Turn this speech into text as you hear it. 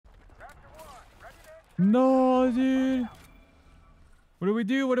No, dude. What do we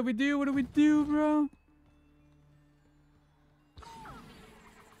do? What do we do? What do we do, bro?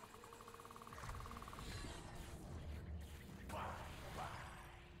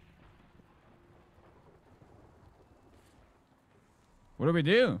 What do we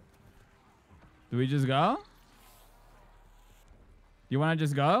do? Do we just go? Do you want to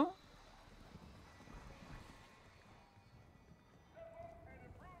just go?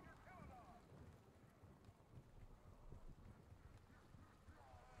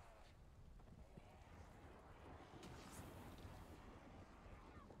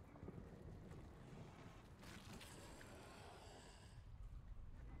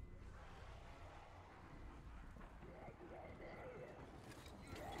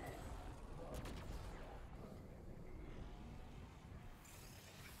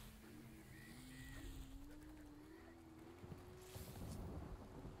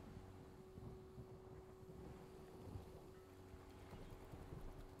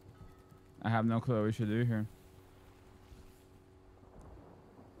 I have no clue what we should do here.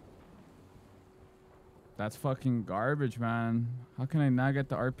 That's fucking garbage, man. How can I not get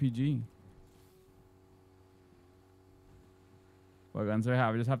the RPG? What guns do I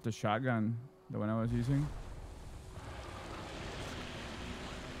have? I just have the shotgun, the one I was using.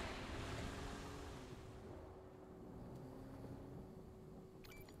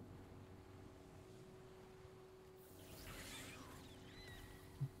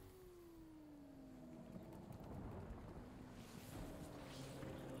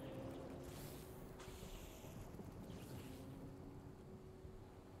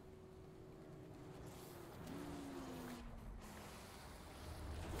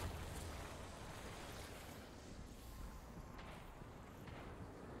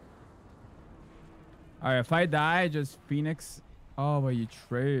 All right, if I die, just Phoenix. Oh, but you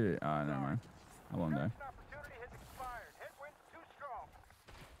traded. Oh, never mind. I won't die.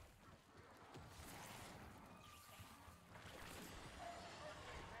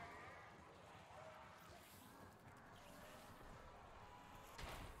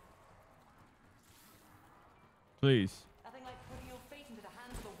 Please. Nothing like putting your fate into the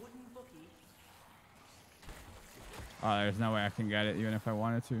hands of a wooden bookie. Oh, there's no way I can get it, even if I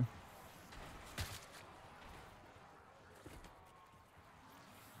wanted to.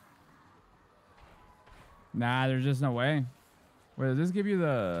 Nah, there's just no way. Wait, does this give you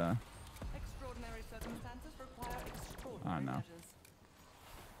the... Extraordinary circumstances require extraordinary no. measures.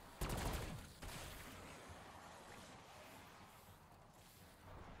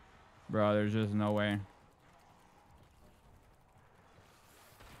 Bro, there's just no way.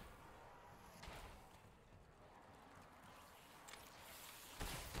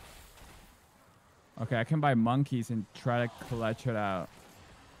 Okay, I can buy monkeys and try to clutch it out.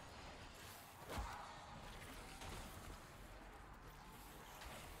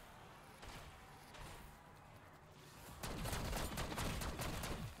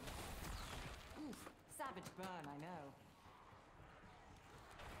 Oof, savage burn, I know.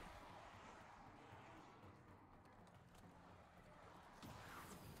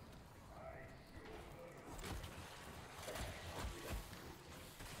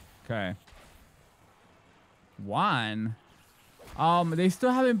 Okay. One. They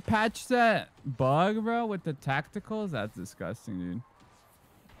still haven't patched that bug, bro, with the tacticals. That's disgusting, dude.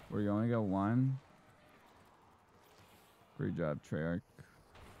 Where you only got one. Great job, Treyarch.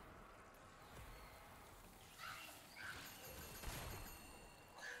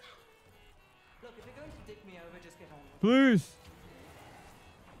 Look, if you're going to dick me over, just get on with it. Please.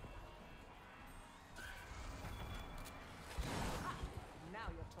 Now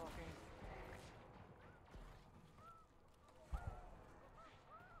you're talking.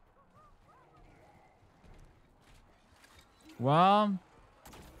 Well,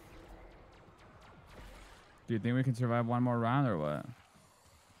 do you think we can survive one more round or what?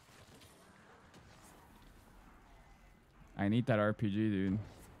 I need that RPG, dude.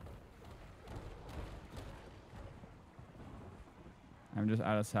 I'm just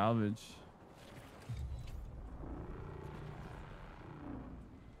out of salvage.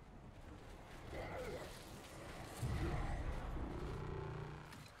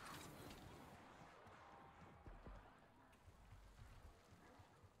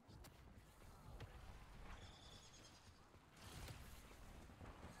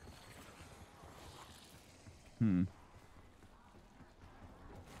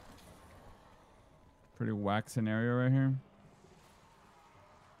 Pretty whack scenario right here.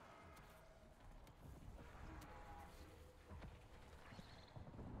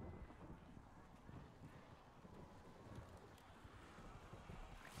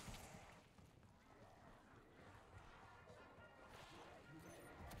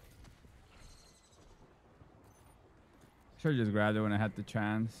 Should've just grabbed it when I had the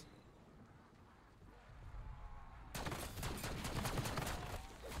chance.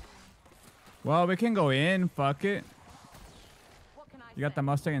 Well, we can go in. Fuck it. What can I You got say? the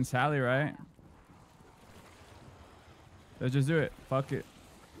Mustang and Sally, right? Let's just do it. Fuck it.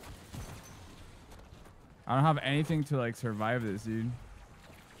 I don't have anything to like survive this, dude.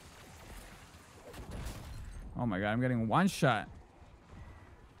 Oh my god, I'm getting one shot.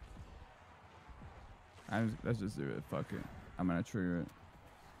 Let's just do it. Fuck it. I'm gonna trigger it.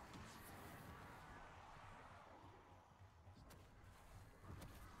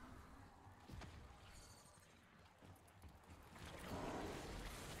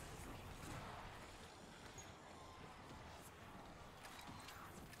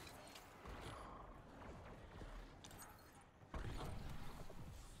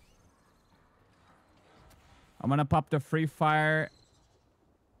 I'm gonna pop the free fire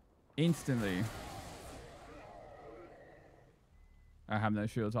instantly. I have no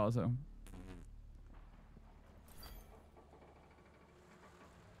shields also.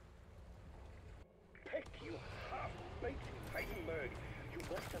 Peck, you half-baked Heisenberg. You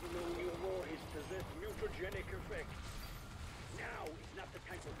must have known your warheads possess mutagenic effects. Now is not the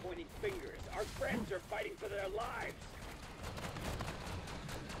time for pointing fingers. Our friends are fighting for their lives.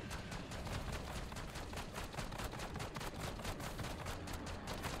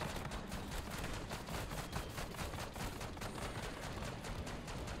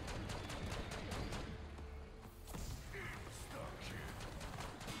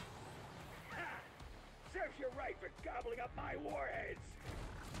 Serves you right for gobbling up my warheads.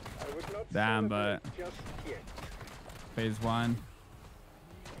 I would not Damn, celebrate but just yet. phase 1.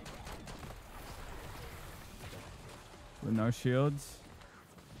 With no shields.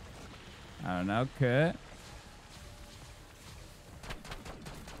 I don't know. Cut.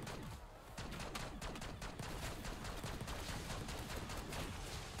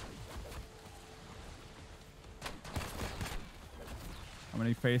 How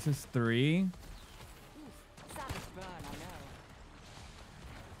many faces? 3. Oof, savage burn, I know.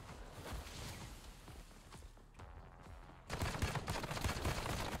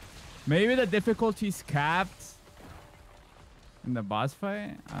 Maybe the difficulty's capped in the boss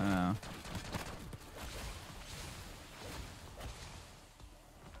fight? I don't know.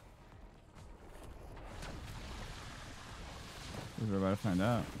 We're about to find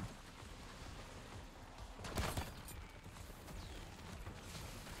out.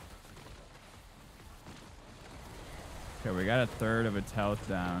 Okay, we got a third of its health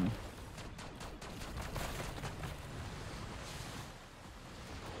down.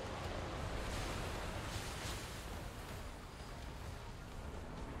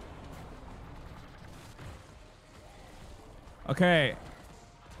 Okay.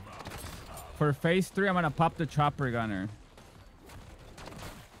 For phase 3, I'm gonna pop the chopper gunner.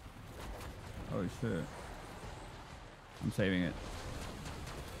 Oh shit. I'm saving it.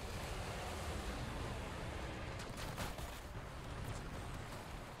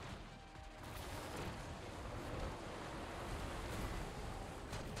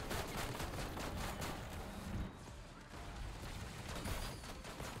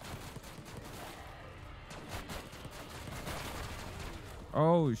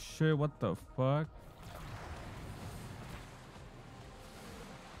 Oh shit, what the fuck?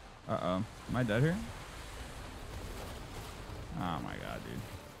 Uh-oh. Am I dead here? Oh my god, dude.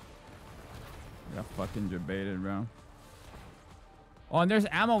 I got fucking debated, bro. Oh, and there's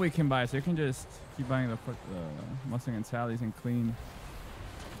ammo we can buy, so you can just keep buying the Mustang and Sally's and clean.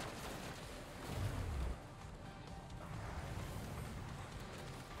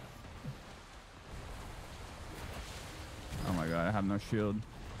 Oh my god, I have no shield.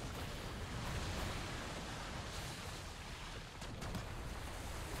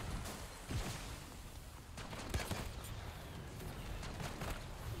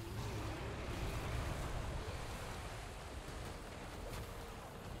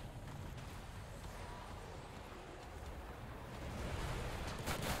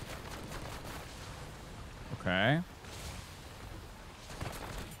 Okay.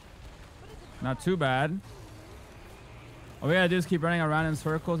 Not too bad. All we gotta do is keep running around in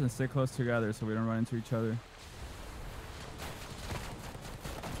circles and stay close together so we don't run into each other.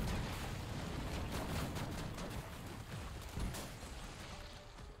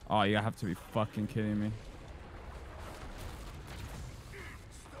 Oh, you have to be fucking kidding me.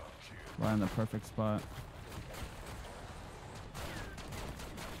 Right in the perfect spot.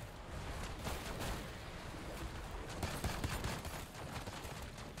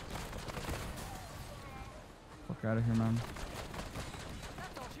 Fuck out of here, man.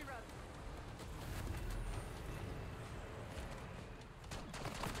 That's all she wrote.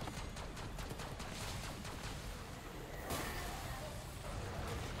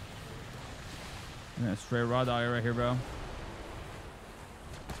 Yeah, straight raw dog right here, bro.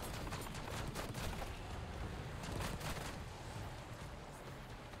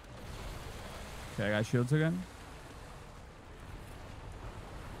 Okay, I got shields again.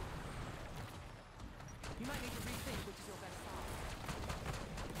 You might need to rethink which is your best side.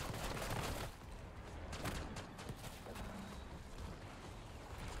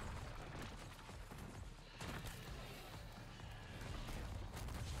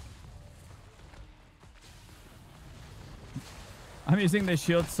 I'm using the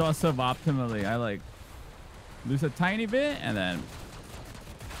shield so suboptimally. I like lose a tiny bit and then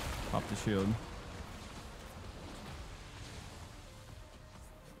pop the shield.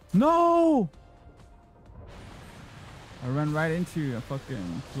 No! I ran right into you. I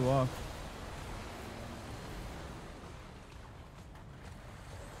fucking flew off.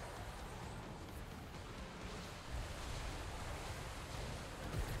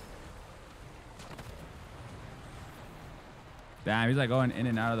 Damn, he's like going in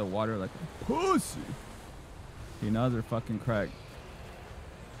and out of the water like a pussy. He knows they're fucking cracked.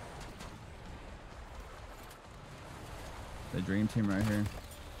 The dream team right here.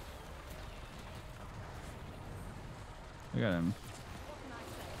 Look at him.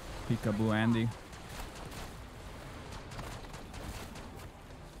 Peekaboo Andy.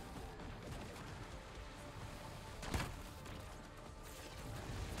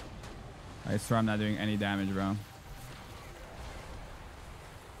 I swear I'm not doing any damage, bro.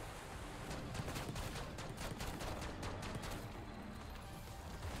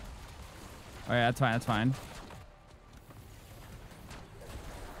 Oh yeah, that's fine, that's fine.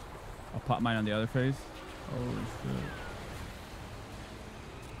 I'll pop mine on the other face. Oh shit.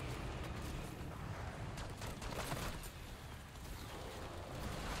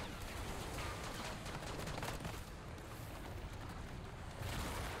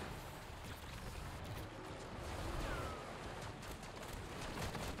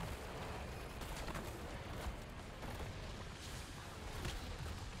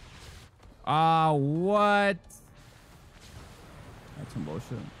 Ah, what? That's some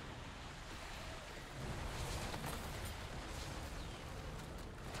bullshit.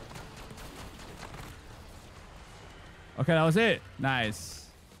 Okay, that was it. Nice.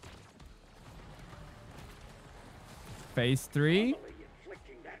 Phase 3.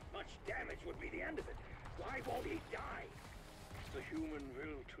 Inflicting that much damage would be the end of it. Why won't he die? The human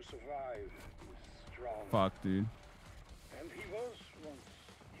will to survive is strong. Fuck, dude. And he was once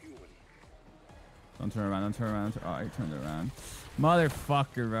human. Don't turn around, don't turn around. Oh, he turned around.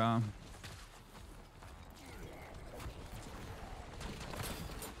 Motherfucker, bro.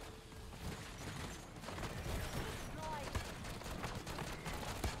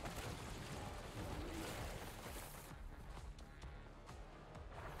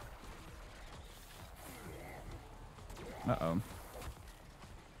 Uh-oh.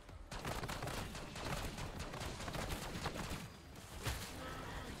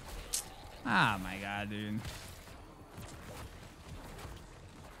 Ah, my God, dude.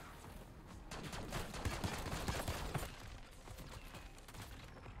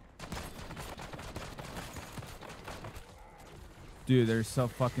 Dude, they're so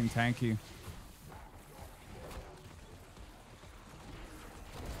fucking tanky.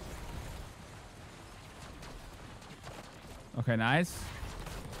 Okay, nice.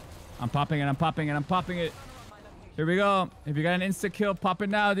 I'm popping it, I'm popping it, I'm popping it. Here we go. If you got an insta kill, pop it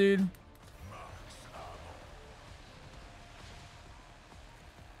now, dude.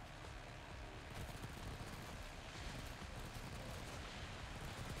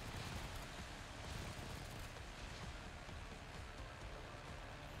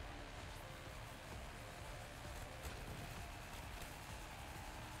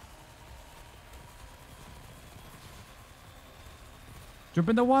 Jump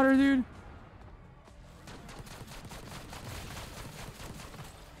in the water, dude.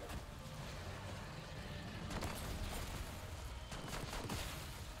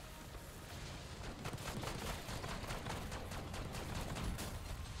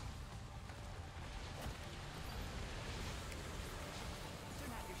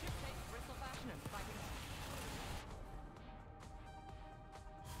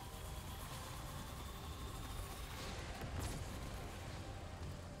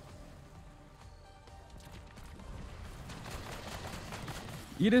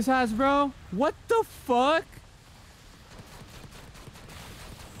 Eat his ass, bro. What the fuck?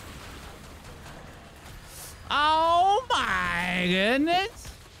 Oh my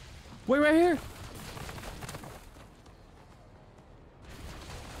goodness. Wait, right here.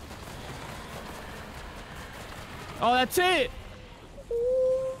 Oh, that's it.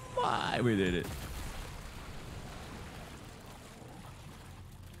 Oh my. We did it.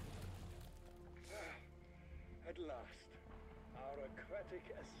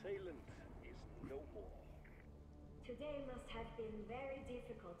 assailant is no more. Today must have been very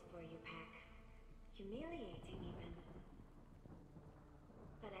difficult for you, Pack. Humiliating, even.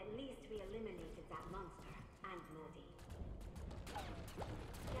 But at least we eliminated that monster and Modi.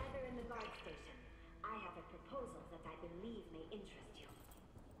 Gather in the guard station. I have a proposal that I believe may interest you.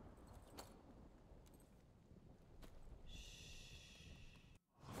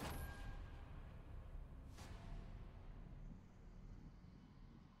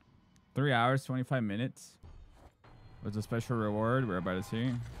 3 hours, 25 minutes. Was a special reward we're about to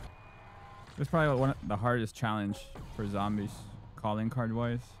see. It's probably one of the hardest challenge for zombies, calling card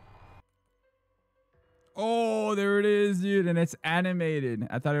wise. Oh, there it is, dude, and it's animated.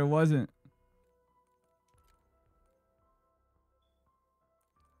 I thought it wasn't.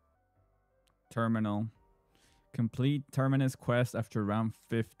 Terminal. Complete Terminus quest after round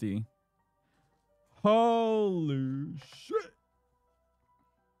 50. Holy shit.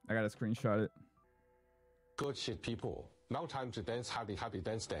 I gotta screenshot it. Good shit, people. Now time to dance happy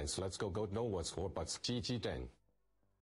dance. Let's go no one's for but GG then.